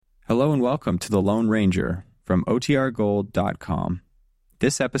Hello and welcome to The Lone Ranger from OTRGold.com.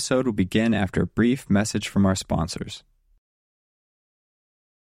 This episode will begin after a brief message from our sponsors.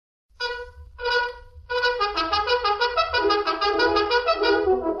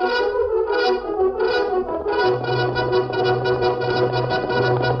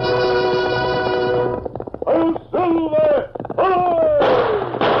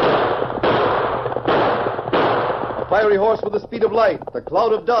 Fiery horse with the speed of light, the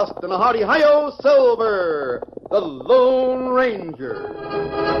cloud of dust, and a hearty hi-yo, Silver, the Lone Ranger.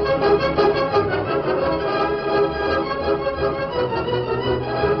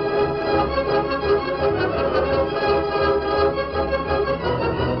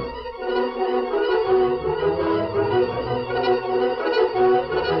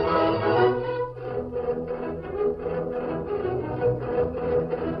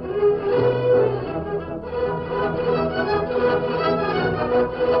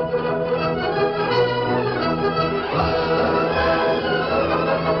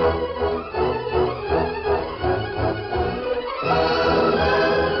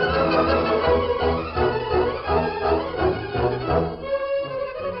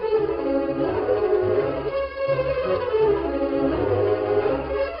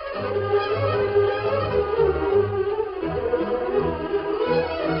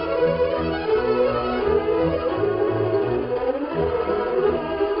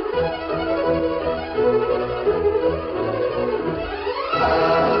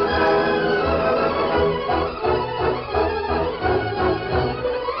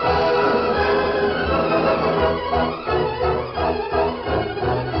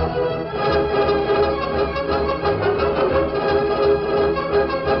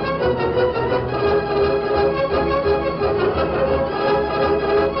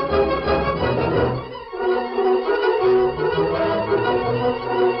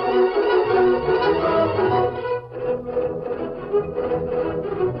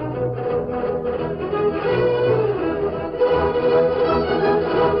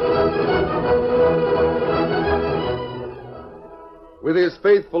 With his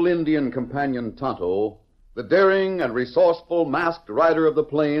faithful Indian companion Tonto, the daring and resourceful masked rider of the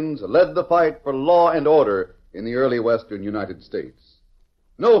plains led the fight for law and order in the early western United States.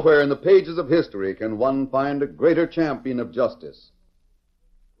 Nowhere in the pages of history can one find a greater champion of justice.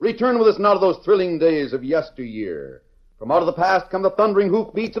 Return with us now to those thrilling days of yesteryear. From out of the past come the thundering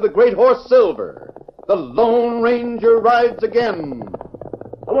hoofbeats of the great horse Silver. The Lone Ranger rides again.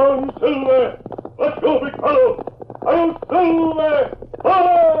 Come on, Silver! Let's go, big fellow! I'll Silver!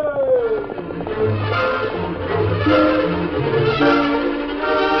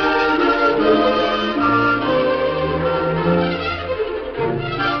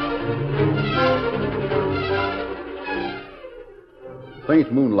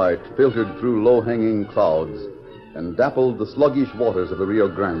 Faint moonlight filtered through low-hanging clouds and dappled the sluggish waters of the Rio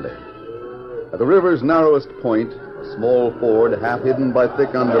Grande. At the river's narrowest point, a small ford half hidden by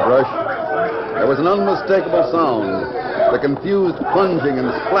thick underbrush, there was an unmistakable sound, the confused plunging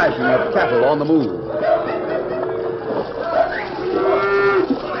and splashing of cattle on the move.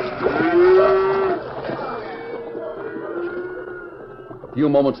 A few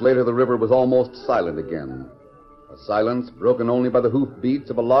moments later, the river was almost silent again. A silence broken only by the hoofbeats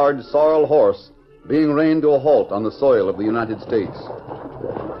of a large sorrel horse being reined to a halt on the soil of the United States.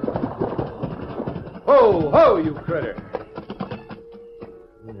 Ho, ho, you critter!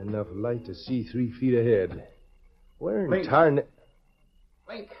 Ain't enough light to see 3 feet ahead. Where in tarn...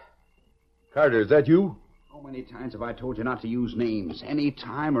 Link! Carter, is that you? How many times have I told you not to use names? Any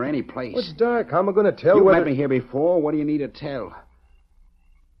time or any place. What's dark? How am I going to tell You whether... met me here before. What do you need to tell?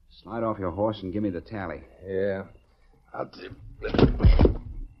 Slide off your horse and give me the tally. Yeah.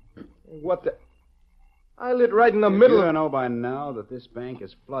 What the... I lit right in the middle You know by now that this bank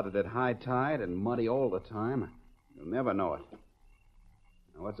is flooded at high tide and muddy all the time. You'll never know it.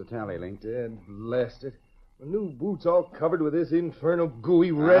 Now, what's the tally, Link? Dead blast it. My new boots all covered with this infernal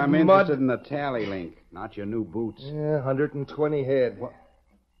gooey red I'm mud. interested in the tally, Link, not your new boots. Yeah, 120 head. What?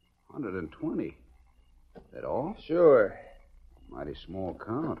 120? That all? Sure. Mighty small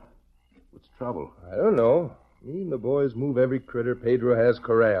count. What's trouble? I don't know. Me and the boys move every critter Pedro has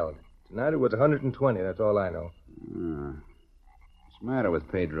corralled. Tonight it was 120, that's all I know. What's the matter with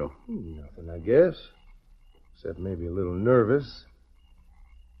Pedro? Nothing, I guess. Except maybe a little nervous.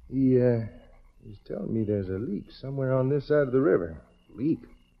 He's telling me there's a leak somewhere on this side of the river. Leak?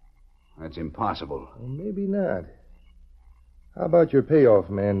 That's impossible. Well, maybe not. How about your payoff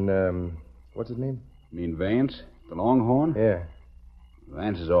man, what's his name? You mean Vance? The Longhorn? Yeah.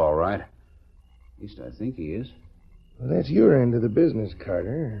 Vance is all right. At least I think he is. Well, that's your end of the business,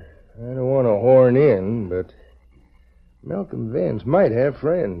 Carter. I don't want to horn in, but Malcolm Vance might have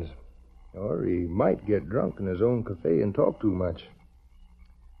friends. Or he might get drunk in his own cafe and talk too much.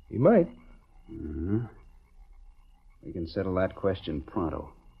 He might. Mm-hmm. We can settle that question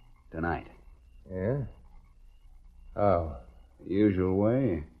pronto. Tonight. Yeah? How? The usual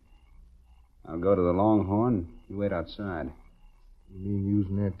way. I'll go to the Longhorn. You wait outside. You mean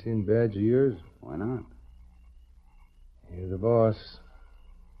using that tin badge of yours? Why not? You're the boss.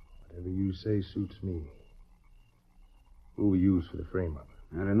 Whatever you say suits me. Who will use for the frame-up?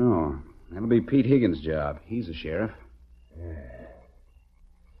 I don't know. That'll be Pete Higgins' job. He's the sheriff. Yeah.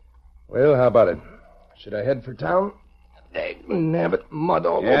 Well, how about it? Should I head for town? Nabbit, mud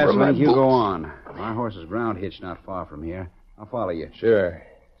all yes, over my Link, you boots. go on. My horse is ground hitched not far from here. I'll follow you. Sure.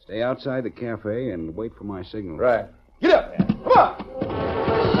 Stay outside the cafe and wait for my signal. Right. Get up there. Come on.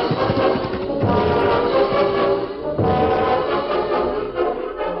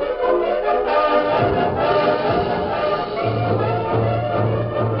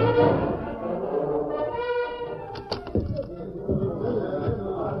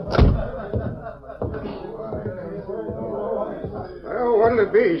 Well, what'll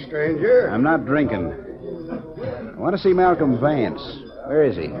it be, stranger? I'm not drinking. I want to see Malcolm Vance. Where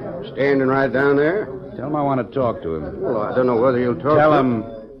is he? Standing right down there? Tell him I want to talk to him. Well, I don't know whether you'll talk Tell to him.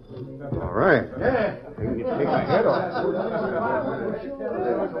 All right. Yeah. I can take my head off.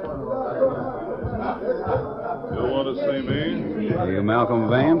 You want to see me? Are you Malcolm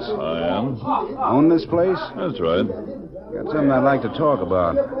Vance? I am. Own this place? That's right. Got something I'd like to talk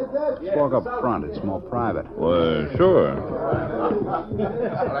about. Just walk up front. It's more private. Why, sure.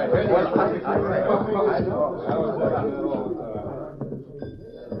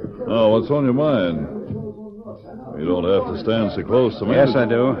 Now, what's on your mind? You don't have to stand so close to me. Yes, I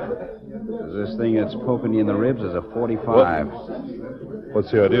do. 'Cause this thing that's poking you in the ribs is a 45.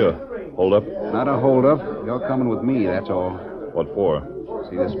 What's the idea? Hold up. Not a holdup. You're coming with me, that's all. What for?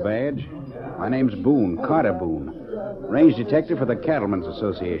 See this badge? My name's Boone, Carter Boone. Range detective for the Cattlemen's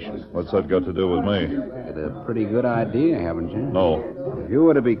Association. What's that got to do with me? Had a pretty good idea, haven't you? No. If you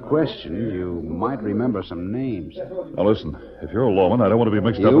were to be questioned, you might remember some names. Now, listen. If you're a lawman, I don't want to be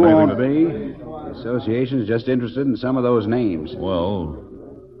mixed up You in anything won't be. The association's just interested in some of those names. Well,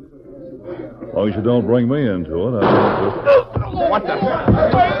 as long as you don't bring me into it, I don't... What the...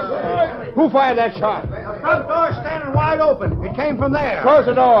 Who fired that shot? The front door's standing wide open. It came from there. Close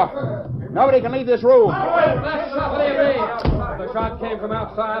the door. Nobody can leave this room. The shot came from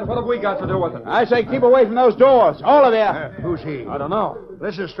outside. What have we got to do with it? I say keep away from those doors. All of you. Who's he? I don't know.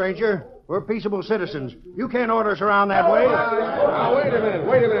 Listen, stranger. We're peaceable citizens. You can't order us around that way. Now, wait a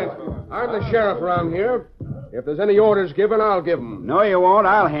minute. I'm the sheriff around here. If there's any orders given, I'll give them. No, you won't.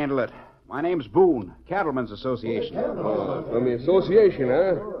 I'll handle it. My name's Boone, Cattlemen's Association. From the association,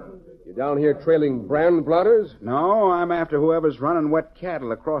 huh? You down here trailing brand blotters? No, I'm after whoever's running wet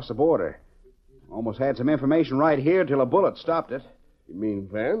cattle across the border. Almost had some information right here till a bullet stopped it. You mean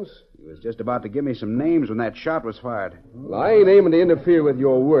Vance? He was just about to give me some names when that shot was fired. Well, I ain't aiming to interfere with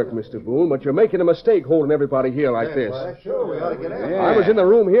your work, Mr. Boone, but you're making a mistake holding everybody here like this. Sure, we ought to get out. Yeah. I was in the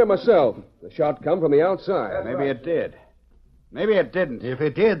room here myself. The shot come from the outside. Maybe it did. Maybe it didn't. If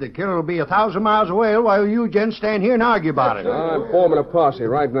it did, the killer will be 1,000 miles away while you gents stand here and argue about it. I'm forming a posse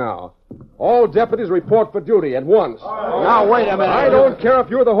right now. All deputies report for duty at once. Now, wait a minute. I don't care if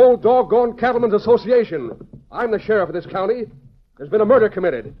you're the whole doggone Cattlemen's Association. I'm the sheriff of this county. There's been a murder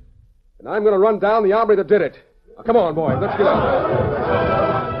committed. And I'm going to run down the hombre that did it. Now, come on, boys. Let's get out.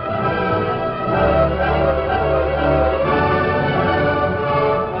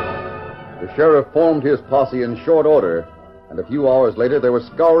 The sheriff formed his posse in short order, and a few hours later they were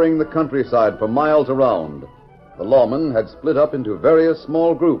scouring the countryside for miles around. The lawmen had split up into various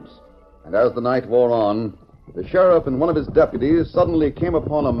small groups, and as the night wore on, the sheriff and one of his deputies suddenly came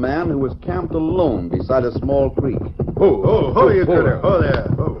upon a man who was camped alone beside a small creek. Oh, you critter. Oh, there.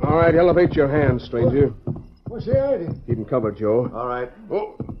 Oh. All right, elevate your hands, stranger. What's the idea? Keep him covered, Joe. All right.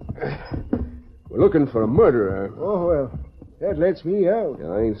 Oh. We're looking for a murderer. Oh, well, that lets me out.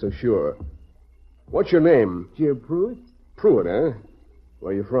 Yeah, I ain't so sure. What's your name? Jim Pruitt? Pruitt, huh?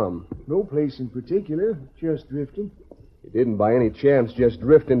 Where you from? No place in particular. Just drifting. You didn't by any chance just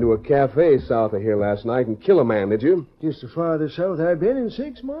drift into a cafe south of here last night and kill a man, did you? Just the farthest south I've been in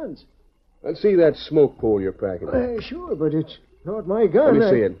 6 months. Let's see that smoke pole you're packing. Sure, but it's not my gun.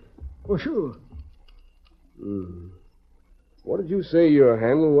 Let me see it. Oh, sure. What did you say your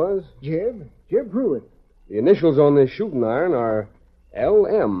handle was? Jeb Pruitt. The initials on this shooting iron are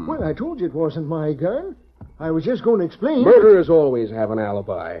LM. Well, I told you it wasn't my gun. I was just going to explain. Murderers always have an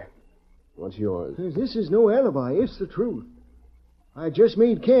alibi. What's yours? This is no alibi. It's the truth. I just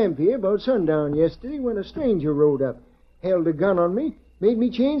made camp here about sundown yesterday when a stranger rode up, held a gun on me, made me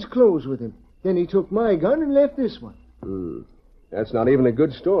change clothes with him. Then he took my gun and left this one. That's not even a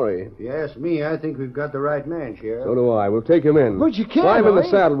good story. If you ask me, I think we've got the right man, Sheriff. So do I. We'll take him in. But you can't. Climb in the I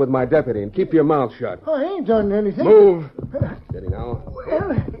ain't- saddle with my deputy and keep your mouth shut. I ain't done anything. Move. Steady now.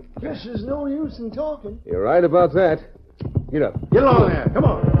 Well, guess there's no use in talking. You're right about that. Get up. Get along there. Come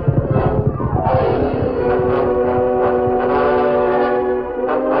on.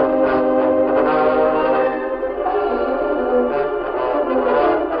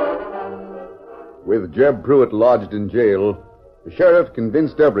 With Jeb Pruitt lodged in jail, the sheriff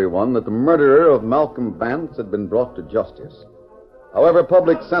convinced everyone that the murderer of Malcolm Vance had been brought to justice. However,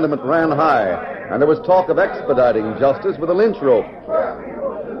 public sentiment ran high, and there was talk of expediting justice with a lynch rope.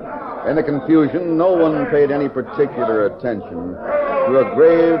 In the confusion, no one paid any particular attention to a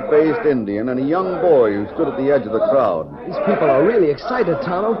grave-faced Indian and a young boy who stood at the edge of the crowd. These people are really excited,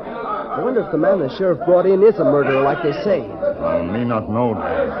 Tonto. I wonder if the man the sheriff brought in is a murderer like they say. Me not know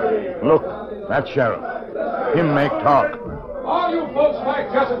that. Look, that sheriff. Him make talk. All you folks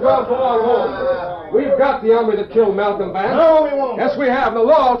fight just as well go on home. We've got the army that killed Malcolm Vance. No, we won't. Yes, we have. The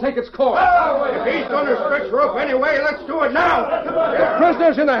law will take its course. If he's going to stretch rope anyway, let's do it now. The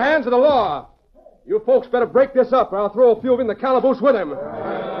prisoner's in the hands of the law. You folks better break this up, or I'll throw a few of you in the calaboose with him.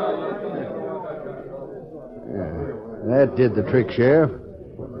 That did the trick, Sheriff.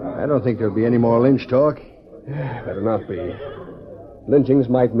 I don't think there'll be any more lynch talk. Better not be. Lynchings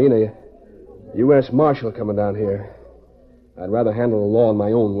might mean a U.S. Marshal coming down here. I'd rather handle the law in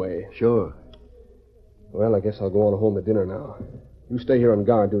my own way. Sure. Well, I guess I'll go on home to dinner now. You stay here on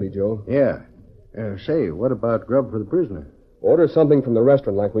guard duty, Joe. Yeah. Say, what about grub for the prisoner? Order something from the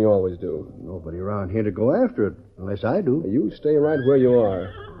restaurant like we always do. Nobody around here to go after it, unless I do. You stay right where you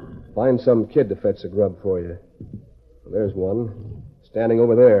are. Find some kid to fetch the grub for you. There's one, standing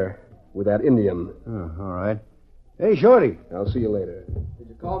over there with that Indian. Oh, all right. Hey, Shorty. I'll see you later. Did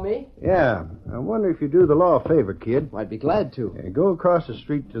you call me? Yeah. I wonder if you do the law a favor, kid. I'd be glad to. Go across the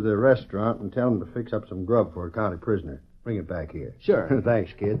street to the restaurant and tell them to fix up some grub for a county prisoner. Bring it back here. Sure.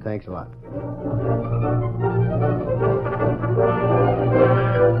 Thanks, kid. Thanks a lot.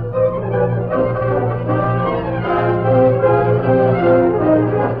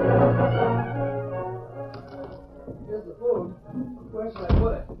 Here's the food. Where shall I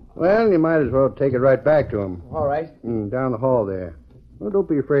put it? Well, you might as well take it right back to him. All right. Down the hall there. Well, don't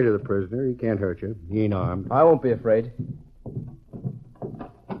be afraid of the prisoner. He can't hurt you. He ain't armed. I won't be afraid.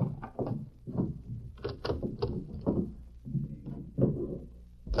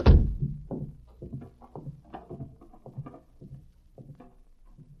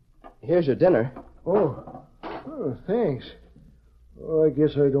 Here's your dinner. Oh, thanks. Oh, I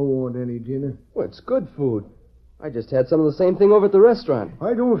guess I don't want any dinner. Well, it's good food. I just had some of the same thing over at the restaurant.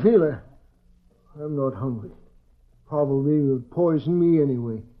 I don't feel it. I'm not hungry. Probably will poison me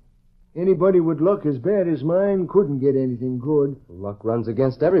anyway. Anybody with luck as bad as mine couldn't get anything good. Luck runs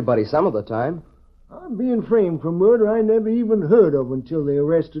against everybody some of the time. I'm being framed for murder I never even heard of until they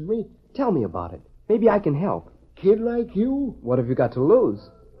arrested me. Tell me about it. Maybe I can help. Kid like you? What have you got to lose?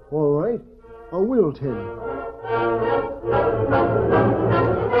 All right. I will tell you.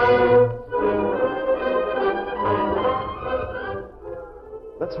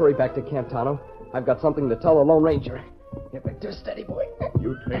 Let's hurry back to Camp Tonto. I've got something to tell the Lone Ranger. Get back there, steady, boy.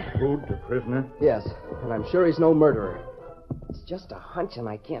 You take food to prisoner? Yes, and I'm sure he's no murderer. It's just a hunch, and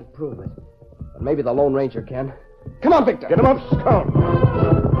I can't prove it. But maybe the Lone Ranger can. Come on, Victor. Get him up, Scout.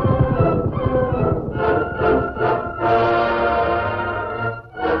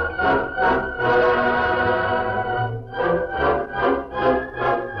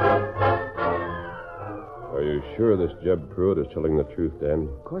 Are you sure this Jeb Pruitt is telling the truth, Dan?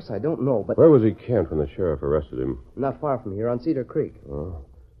 Of course, I don't know, but Where was he camped when the sheriff arrested him? not far from here on Cedar Creek. Oh,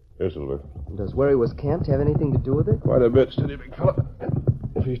 here, Silver. Does where he was camped have anything to do with it? Quite a bit, steady, big fella.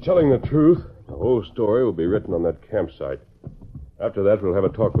 If he's telling the truth, the whole story will be written on that campsite. After that, we'll have a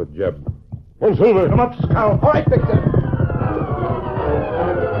talk with Jeb. Hey, Silver, come up, Scout. All right, Victor.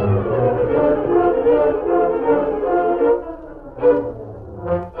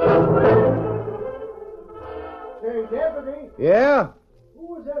 Hey, Deputy, Yeah? who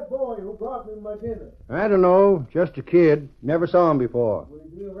was that boy who brought me my dinner? I don't know. Just a kid. Never saw him before. Will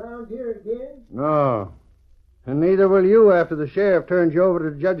he be around here again? No. And neither will you after the sheriff turns you over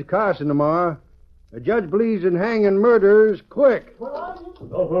to Judge Carson tomorrow. The judge believes in hanging murderers quick. Well, I didn't...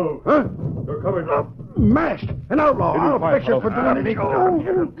 Don't move. Huh? You're coming up. Masked. An outlaw. Give me I'll five, fix you for fellow.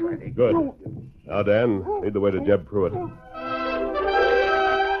 doing anything. Good. Now, Dan, lead the way to Jeb Pruitt.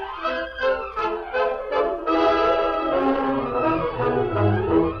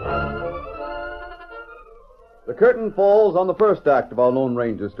 curtain falls on the first act of our Lone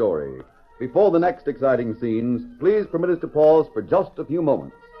Ranger story. Before the next exciting scenes, please permit us to pause for just a few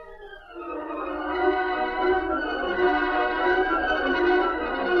moments.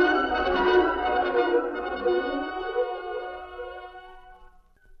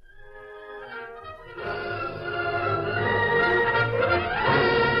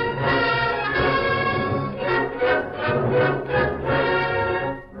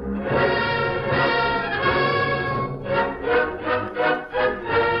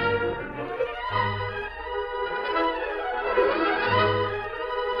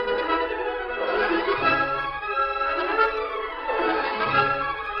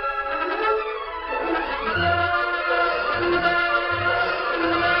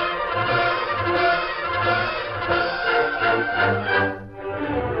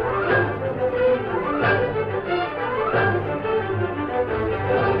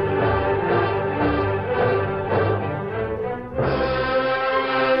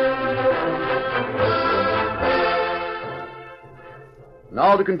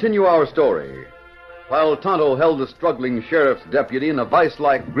 Now to continue our story. While Tonto held the struggling sheriff's deputy in a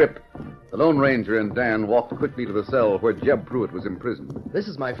vice-like grip, the Lone Ranger and Dan walked quickly to the cell where Jeb Pruitt was imprisoned. This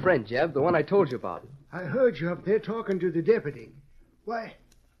is my friend, Jeb, the one I told you about. I heard you up there talking to the deputy. Why,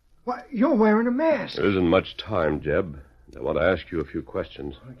 you're wearing a mask. There isn't much time, Jeb. I want to ask you a few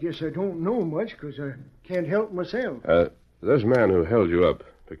questions. I guess I don't know much because I can't help myself. This man who held you up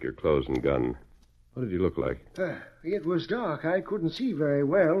took your clothes and gun. What did he look like? It was dark. I couldn't see very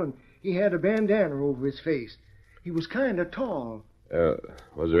well, and he had a bandana over his face. He was kind of tall.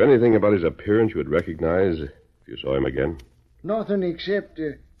 Was there anything about his appearance you would recognize if you saw him again? Nothing except,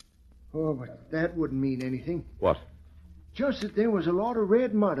 but that wouldn't mean anything. What? Just that there was a lot of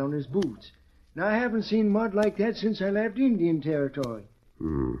red mud on his boots. Now, I haven't seen mud like that since I left Indian Territory.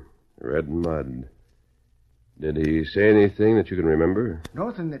 Red mud. Did he say anything that you can remember?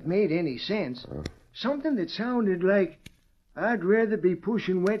 Nothing that made any sense. Something that sounded like, I'd rather be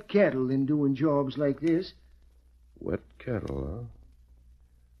pushing wet cattle than doing jobs like this. Wet cattle,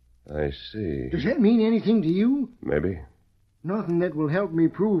 huh? I see. Does that mean anything to you? Maybe. Nothing that will help me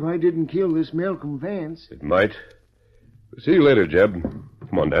prove I didn't kill this Malcolm Vance. It might. See you later, Jeb.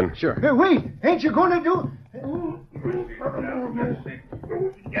 Come on, Dan. Sure. Hey, wait! Ain't you going to do...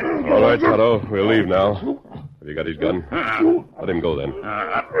 All right, Tonto. We'll leave now. Have you got his gun? Let him go, then.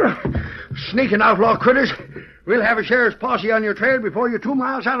 Sneaking outlaw critters. We'll have a sheriff's posse on your trail before you're 2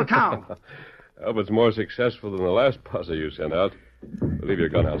 miles out of town. I hope it's more successful than the last posse you sent out. Leave your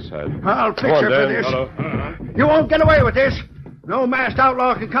gun outside. I'll fix Come on, you Dan, for this. Tonto. You won't get away with this. No masked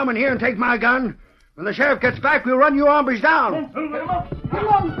outlaw can come in here and take my gun. When the sheriff gets back, we'll run you hombres down. Come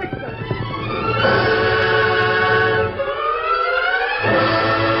on, Victor.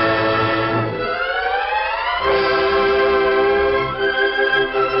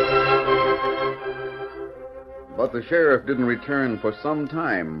 But the sheriff didn't return for some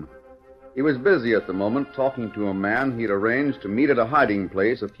time. He was busy at the moment talking to a man he'd arranged to meet at a hiding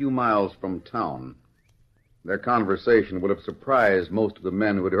place a few miles from town. Their conversation would have surprised most of the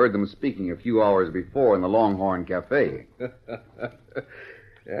men who had heard them speaking a few hours before in the Longhorn Cafe.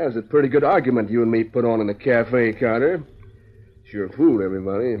 That's a pretty good argument you and me put on in the cafe, Carter. Sure fooled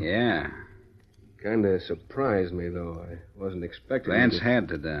everybody. Yeah. Kind of surprised me, though. I wasn't expecting Vance it. had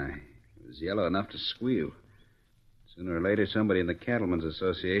to die. He was yellow enough to squeal. Sooner or later, somebody in the Cattlemen's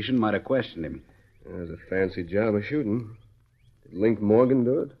Association might have questioned him. That was a fancy job of shooting. Did Link Morgan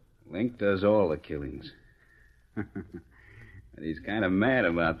do it? Link does all the killings. But he's kind of mad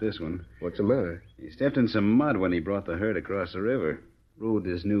about this one. What's the matter? He stepped in some mud when he brought the herd across the river. Ruined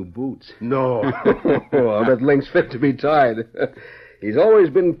his new boots. No. I'll bet Link's fit to be tied. He's always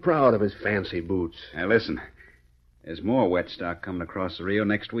been proud of his fancy boots. Now, listen. There's more wet stock coming across the Rio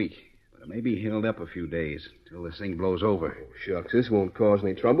next week. But it may be held up a few days till this thing blows over. Oh, shucks, this won't cause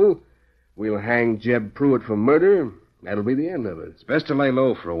any trouble. We'll hang Jeb Pruitt for murder. That'll be the end of it. It's best to lay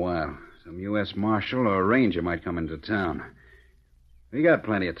low for a while. Some U.S. Marshal or Ranger might come into town. We got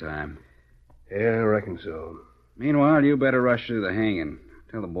plenty of time. Yeah, I reckon so. Meanwhile, you better rush through the hanging.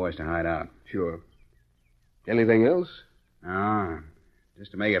 Tell the boys to hide out. Sure. Anything else?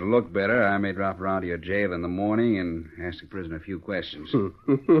 Just to make it look better, I may drop around to your jail in the morning and ask the prisoner a few questions.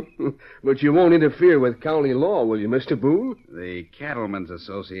 But you won't interfere with county law, will you, Mr. Boone? The Cattlemen's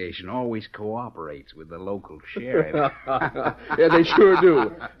Association always cooperates with the local sheriff. Yeah, they sure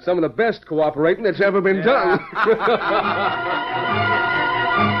do. Some of the best cooperating that's ever been done.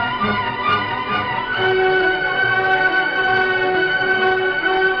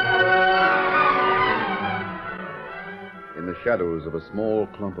 In the shadows of a small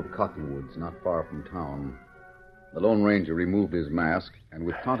clump of cottonwoods not far from town, The Lone Ranger removed his mask and,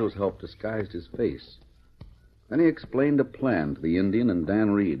 with Tonto's help, disguised his face. Then he explained a plan to the Indian and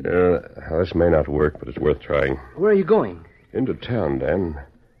Dan Reed. This may not work, but it's worth trying. Where are you going? Into town, Dan.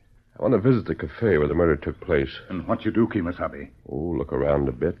 I want to visit the cafe where the murder took place. And what you do, Kimasabi? Oh, look around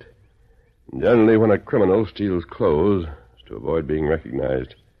a bit. Generally, when a criminal steals clothes, it's to avoid being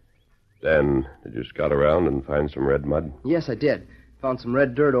recognized. Dan, did you scout around and find some red mud? Yes, I did. Found some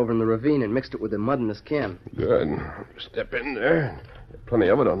red dirt over in the ravine and mixed it with the mud in this can. Good. Step in there. There's plenty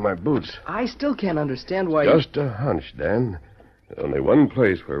of it on my boots. I still can't understand why Just a hunch, Dan. There's only one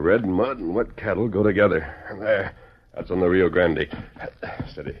place where red mud and wet cattle go together. There. That's on the Rio Grande.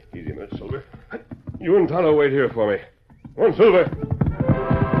 Steady. Easy a minute, Silver. You and Tonto wait here for me. Come on, Silver.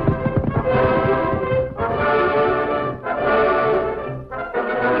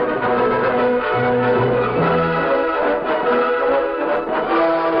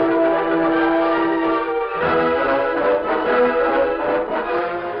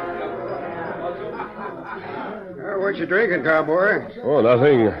 What you drinking, cowboy? Oh,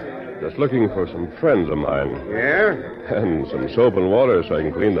 nothing. Just looking for some friends of mine. Yeah? And some soap and water so I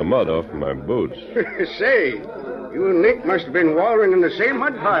can clean the mud off my boots. Say, you and Link must have been wallowing in the same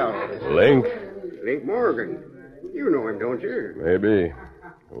mud pile. Link? Link Morgan. You know him, don't you? Maybe.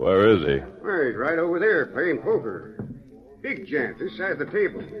 Where is he? Well, he's right over there playing poker. Big gent, this side of the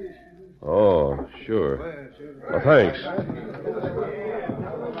table. Oh, sure. Well, thanks.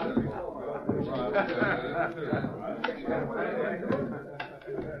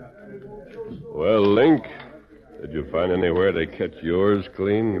 Well, Link, did you find anywhere to catch yours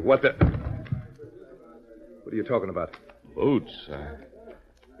clean? What the... What are you talking about? Boots.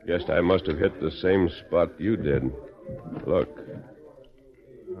 I guess I must have hit the same spot you did. Look.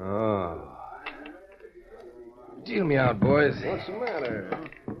 Oh. Deal me out, boys. What's the matter?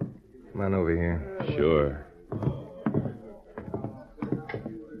 Come on over here. Sure.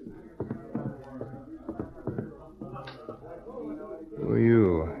 Who are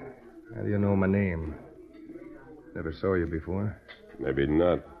you? How do you know my name? Never saw you before. Maybe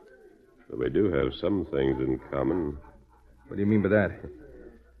not. But we do have some things in common. What do you mean by that?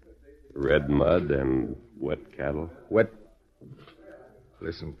 Red mud and wet cattle. Wet?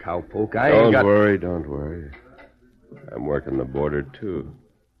 Listen, cowpoke, I ain't got... Don't worry. I'm working the border, too.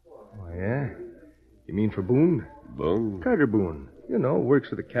 Oh, yeah? You mean for Boone? Boone? Carter Boone. You know, works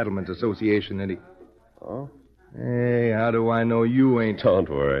for the Cattlemen's Association, and he... Oh? Hey, how do I know you ain't... Don't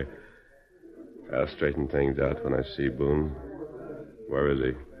worry. I'll straighten things out when I see Boone. Where is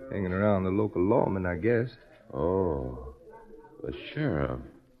he? Hanging around the local lawman, I guess. Oh, the sheriff.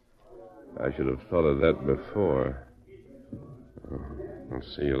 I should have thought of that before. Oh, I'll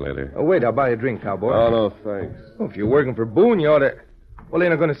see you later. Oh, wait, I'll buy you a drink, cowboy. Oh, no, thanks. Oh, if you're working for Boone, you ought to... Well,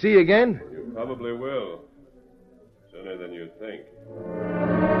 ain't I going to see you again? You probably will. Sooner than you think.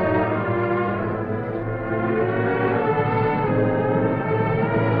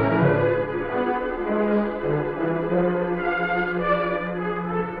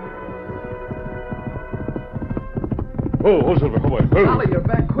 Oh, Silver, come on. Golly, you're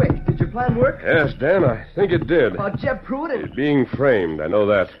back quick. Did your plan work? Yes, Dan, I think it did. About Jeb Pruitt and... He's being framed, I know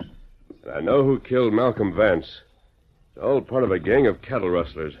that. And I know who killed Malcolm Vance. It's all part of a gang of cattle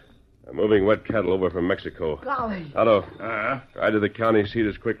rustlers. They're moving wet cattle over from Mexico. Golly. Otto, ride to the county seat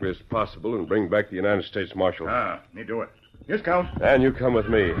as quickly as possible and bring back the United States Marshal. Me do it. Yes, Count. And you come with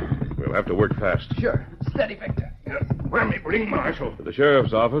me. We'll have to work fast. Sure. Steady, Victor. Where me bring Marshal? To the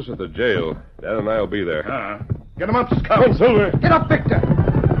sheriff's office at the jail. Dan and I will be there. Get him up, Scout. Come on, Silver. Get up, Victor.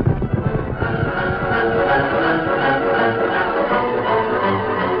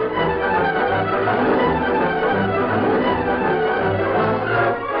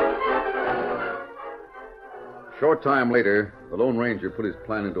 A short time later, the Lone Ranger put his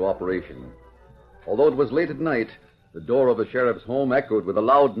plan into operation. Although it was late at night, the door of the sheriff's home echoed with a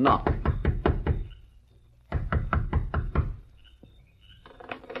loud knock.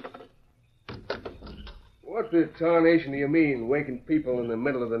 What the tarnation do you mean, waking people in the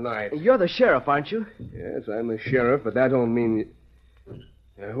middle of the night? You're the sheriff, aren't you? Yes, I'm the sheriff, but that don't mean...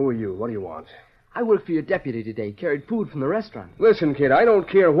 who are you? What do you want? I worked for your deputy today, carried food from the restaurant. Listen, kid, I don't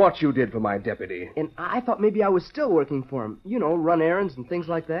care what you did for my deputy. And I thought maybe I was still working for him. You know, run errands and things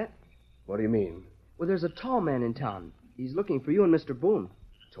like that. What do you mean? Well, there's a tall man in town. He's looking for you and Mr. Boone.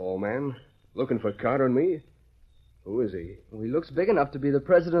 Tall man? Looking for Carter and me? Who is he? Well, he looks big enough to be the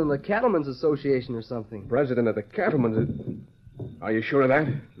president of the Cattlemen's Association or something. President of the Cattlemen's... Are you sure of that?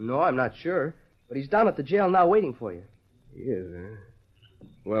 No, I'm not sure. But he's down at the jail now waiting for you. He is, huh?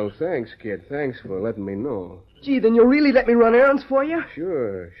 Well, thanks, kid. Thanks for letting me know. Gee, then you'll really let me run errands for you?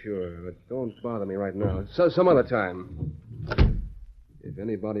 Sure. But don't bother me right now. So, some other time. If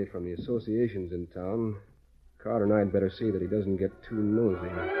anybody from the association's in town, Carter and I'd better see that he doesn't get too nosy.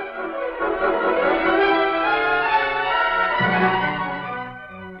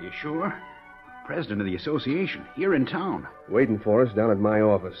 You sure? President of the association, here in town. Waiting for us down at my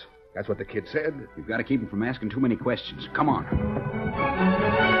office. That's what the kid said. You've got to keep him from asking too many questions. Come on.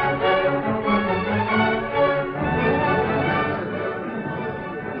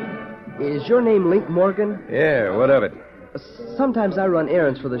 Is your name Link Morgan? Yeah, what of it? Sometimes I run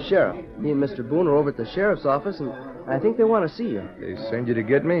errands for the sheriff. Me and Mr. Boone are over at the sheriff's office, and I think they want to see you. They send you to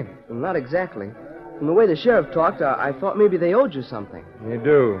get me? Well, not exactly. From the way the sheriff talked, I thought maybe they owed you something. You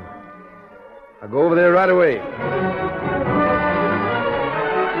do. I'll go over there right away.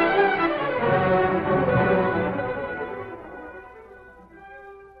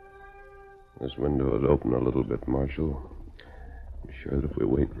 This window is open a little bit, Marshal. I'm sure that if we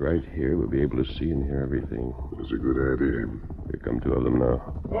wait right here, we'll be able to see and hear everything. That's a good idea. Here come two of them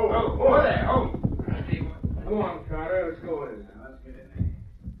now. Oh, there. Oh. Come on, Carter. Let's go in. Let's get in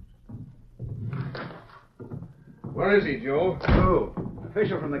there. Where is he, Joe? Oh,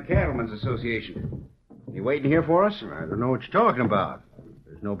 official from the Cattlemen's Association. You waiting here for us? I don't know what you're talking about.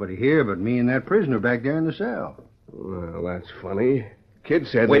 There's nobody here but me and that prisoner back there in the cell. Well, that's funny. Kid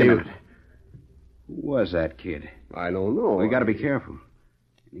said Wait a that minute. Who was that kid? I don't know. We got to be careful.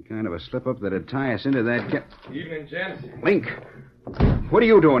 Any kind of a slip-up that'd tie us into that Evening, gents. Link, what are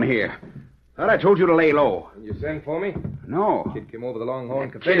you doing here? Thought I told you to lay low. You send for me? No. Kid came over the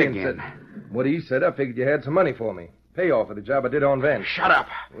Longhorn Kid Cafe and again. said... What he said, I figured you had some money for me. Payoff for the job I did on Van. Shut up.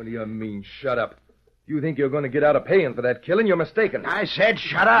 What do you mean, shut up? You think you're going to get out of paying for that killing? You're mistaken. I said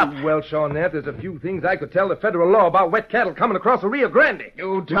shut up. Well, Shawnette, there's a few things I could tell the federal law about wet cattle coming across the Rio Grande.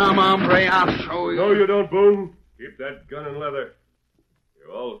 You dumb hombre, I'll show you. No, you don't, Boone. Keep that gun in leather.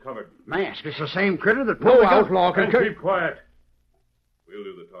 You're all covered. Mask, it's the same critter that pulled No the gun. outlaw can... And keep quiet. We'll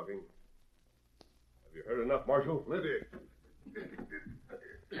do the talking. Have you heard enough, Marshal? Plenty.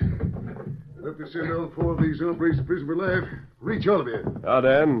 Let me send all four of these hombres to prison for life. Reach all of you. Now,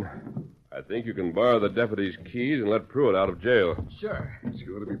 Dan, I think you can borrow the deputy's keys and let Pruitt out of jail. Sure. It's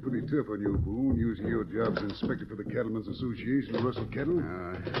going to be pretty tough on you, Boone, using your job as inspector for the Cattlemen's Association to rustle cattle.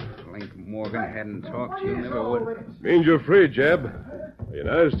 Link Morgan hadn't talked to you, never would. Means you're free, Jeb. The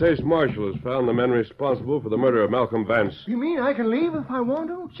United States Marshal has found the men responsible for the murder of Malcolm Vance. You mean I can leave if I want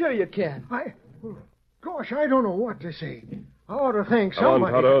to? Sure you can. Gosh, I don't know what to say. I ought to thank Come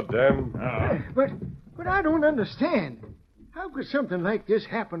somebody. on, Toto, Dan. But I don't understand. How could something like this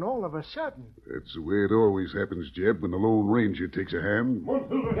happen all of a sudden? That's the way it always happens, Jeb, when the Lone Ranger takes a hand. Come on,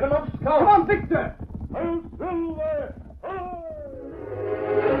 Silver. Get him up. Come on, Victor. I'll Silver.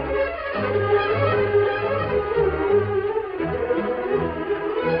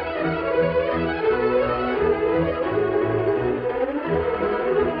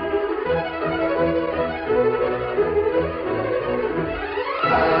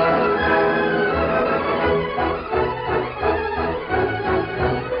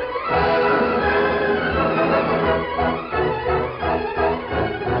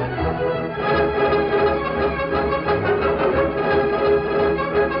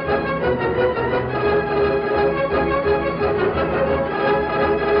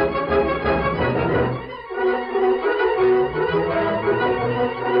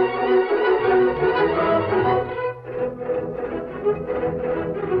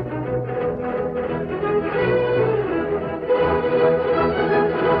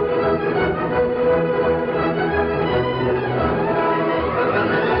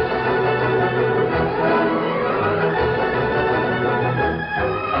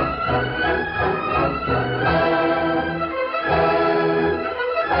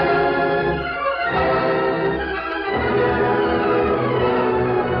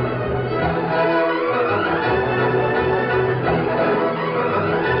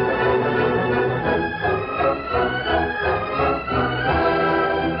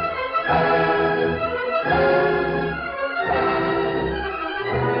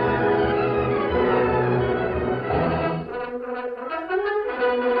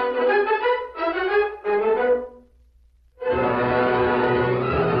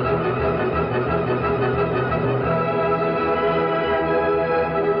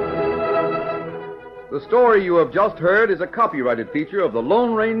 The story you have just heard is a copyrighted feature of the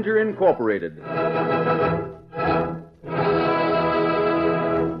Lone Ranger Incorporated.